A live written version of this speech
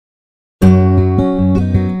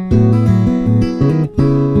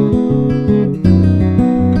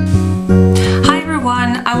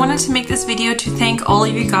to make this video to thank all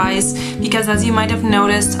of you guys because, as you might have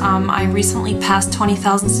noticed, I recently passed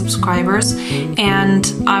 20,000 subscribers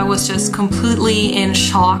and I was just completely in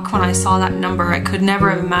shock when I saw that number. I could never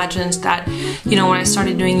have imagined that, you know, when I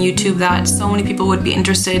started doing YouTube that so many people would be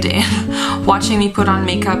interested in watching me put on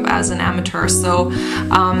makeup as an amateur. So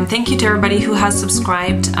thank you to everybody who has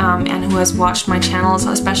subscribed and who has watched my channels,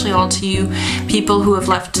 especially all to you people who have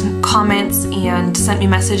left comments and sent me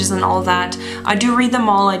messages and all that. I do read them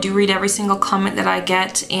all. I do read every single comment that I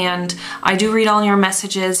get, and I do read all your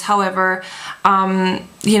messages. However,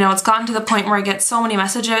 you know, it's gotten to the point where I get so many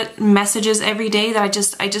messages every day that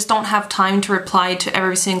I just don't have time to reply to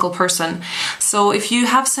every single person. So if you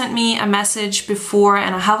have sent me a message before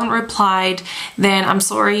and I haven't replied, then I'm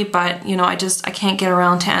sorry, but you know, I can't get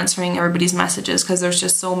around to answering everybody's messages because there's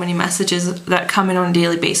just so many messages that come in on a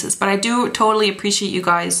daily basis. But I do totally appreciate you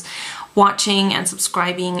guys watching and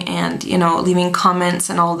subscribing and, you know, leaving comments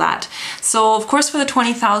and all that. So of course for the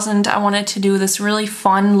 20,000 I wanted to do this really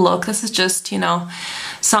fun look. This is just, you know,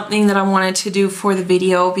 something that I wanted to do for the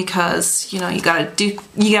video because, you know, you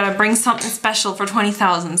gotta bring something special for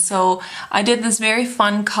 20,000. So I did this very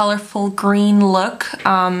fun colorful green look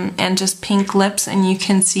and just pink lips, and you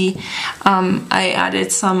can see I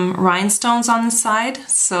added some rhinestones on the side.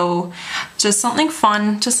 So just something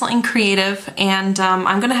fun, just something creative, and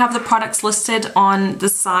I'm gonna have the products listed on the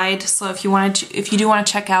side. So if you do want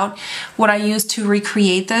to check out what I used to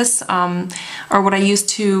recreate this or what I used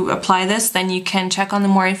to apply this, then you can check on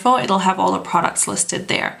the more info. It'll have all the products listed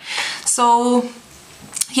there. So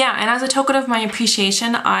yeah, and as a token of my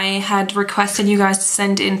appreciation, I had requested you guys to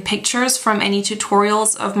send in pictures from any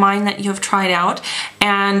tutorials of mine that you have tried out,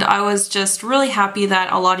 and I was just really happy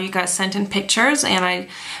that a lot of you guys sent in pictures, and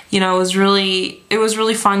you know, it was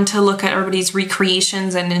really fun to look at everybody's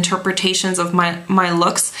recreations and interpretations of my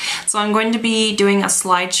looks. So I'm going to be doing a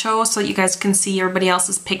slideshow so that you guys can see everybody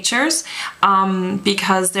else's pictures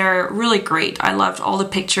because they're really great. I loved all the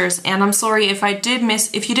pictures, and I'm sorry if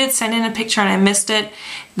you did send in a picture and I missed it,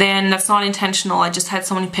 then that's not intentional. I just had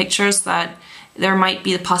so many pictures that there might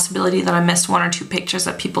be the possibility that I missed one or two pictures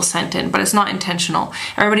that people sent in, but it's not intentional.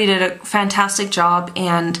 Everybody did a fantastic job,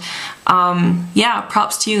 and yeah,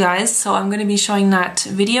 props to you guys. So I'm going to be showing that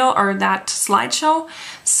video or that slideshow.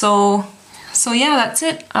 So yeah, that's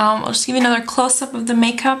it. I'll just give you another close-up of the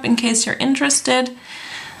makeup in case you're interested,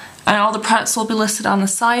 and all the products will be listed on the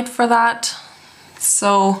side for that.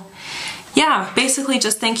 So yeah, basically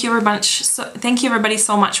just thank you everybody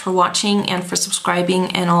so much for watching and for subscribing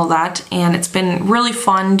and all that, and it's been really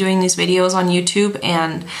fun doing these videos on YouTube,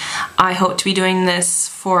 and I hope to be doing this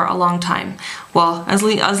for a long time. Well, at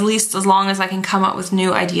least as long as I can come up with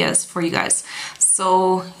new ideas for you guys.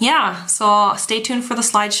 So yeah, so stay tuned for the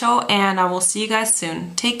slideshow, and I will see you guys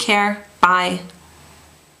soon. Take care. Bye.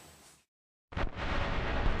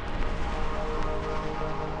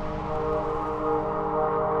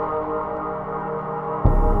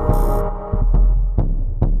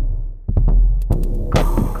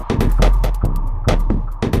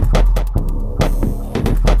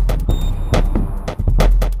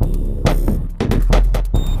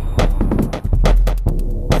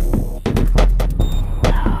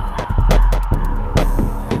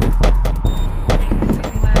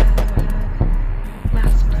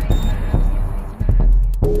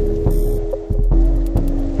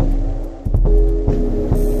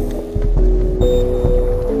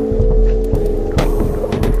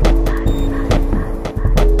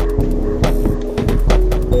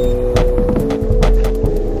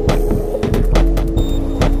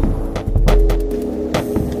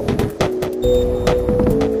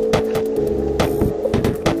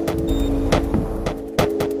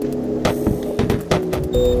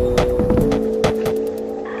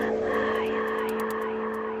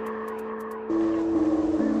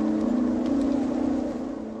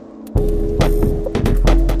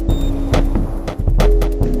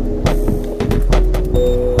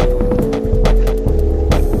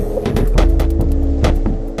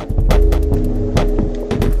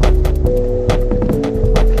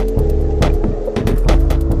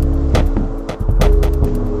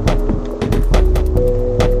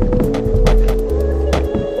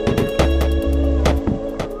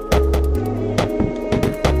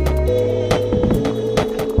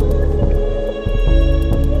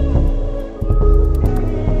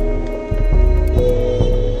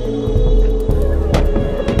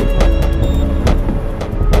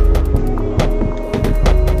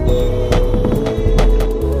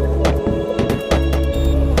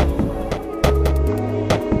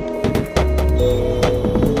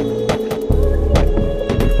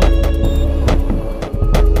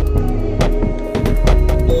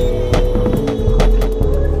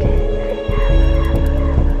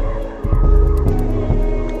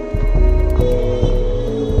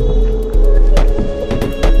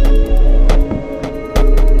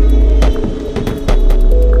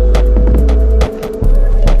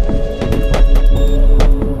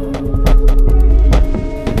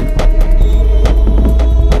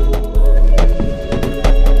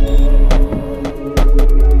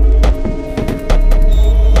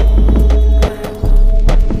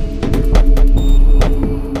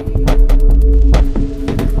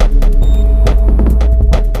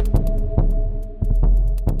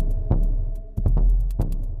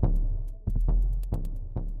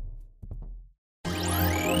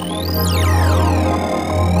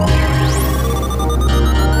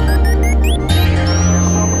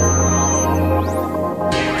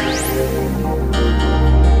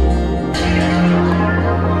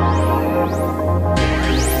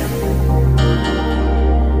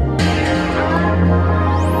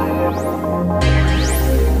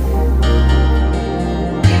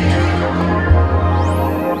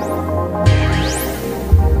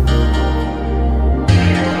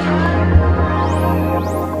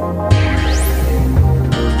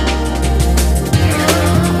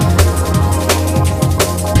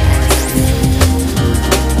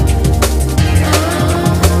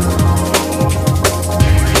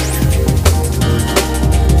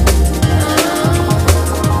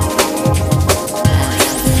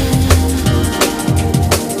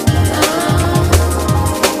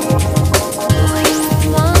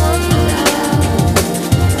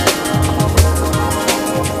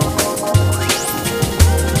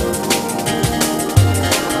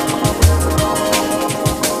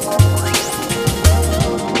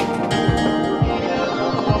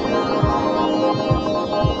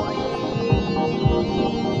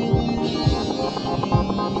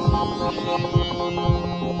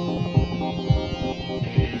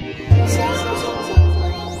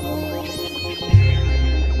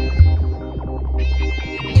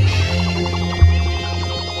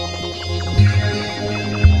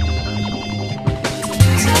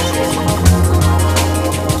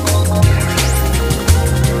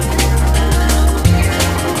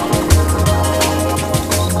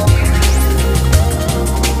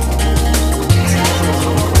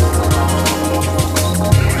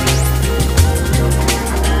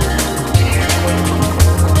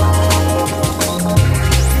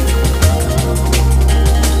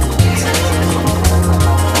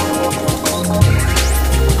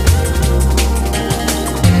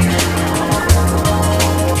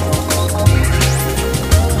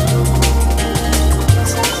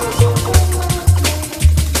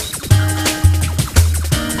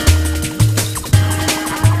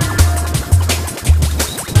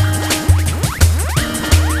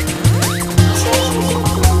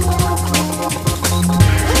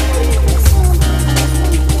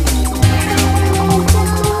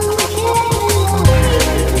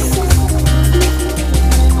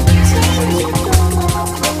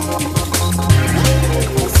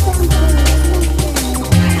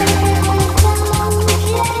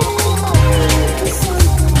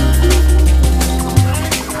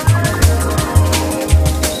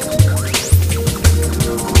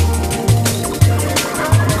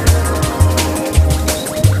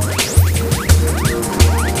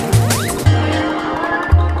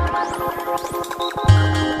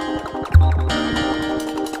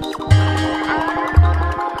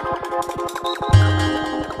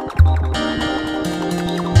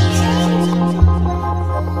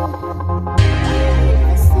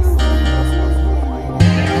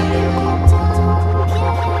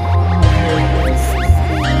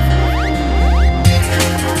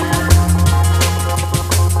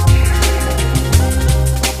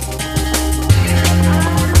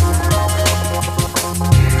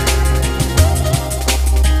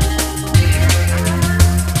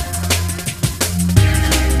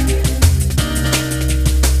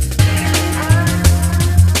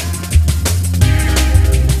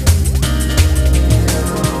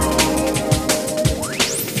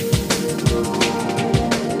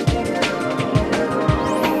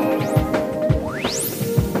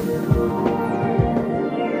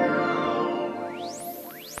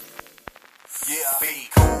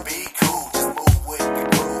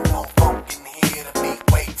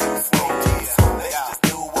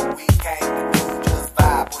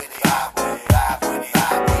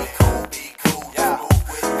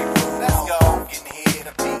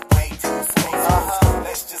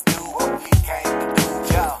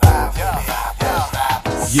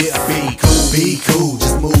 Yeah, be cool,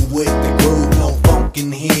 just move with the groove. No funk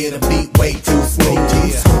in here, the beat way too smooth.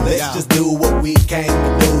 Yeah, let's just do what we came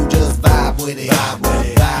to do. Just vibe with it, vibe with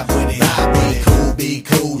it, vibe with it. Be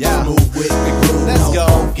cool, just move with the groove. No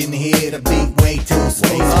funk in here, the beat way too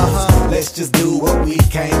smooth. Let's just do what we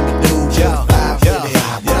came to do. Just vibe with it,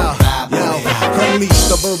 vibe with it. Unleash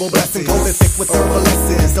the verbal blessing, cold and thick with herbal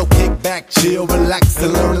lessons. So kick back, chill, relax,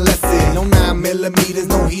 and learn a lesson. No 9mm,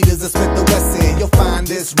 no heaters, or Smith & Wesson. You'll find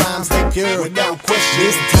this rhyme stay pure without question.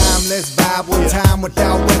 This time, let's vibe one time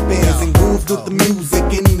without weapons and groove with the music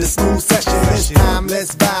in the smooth session. This time,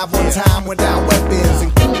 let's vibe one time without weapons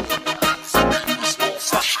and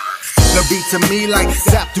the beat to me like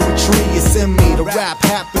sap to a tree. It's in me, the rap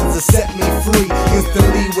happens to set me free.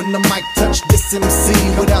 Instantly when the mic touch this MC.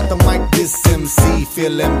 Without the mic this MC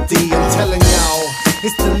feel empty. I'm telling y'all,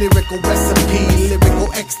 it's the lyrical recipe,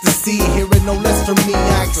 lyrical ecstasy. Hearing no less from me,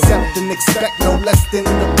 I accept and expect no less than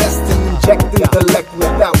the best. And inject intellect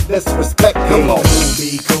without disrespect. Come on,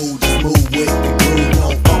 be cool, just move with the groove.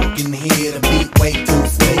 No funk in here, the beat way too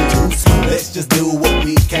smooth. Let's just do what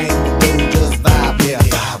we came to do. Just vibe with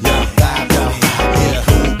it, vibe with it.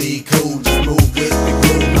 Be cool, just move with the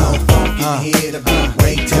groove. No funk in here, the beat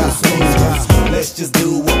way too smooth. Let's just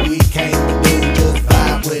do what we came to do. Just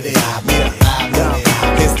vibe with it, vibe with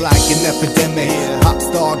it. It's like an epidemic, pop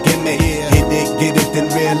star gimmick. Hit it, get it, then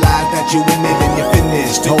realize that you in it and you're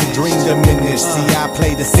finished. Whole dream diminished. See, I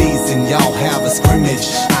play the season, y'all have a scrimmage.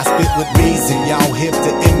 I spit with reason, y'all hip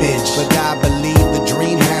to image. But I believe the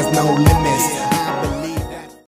dream has no limits.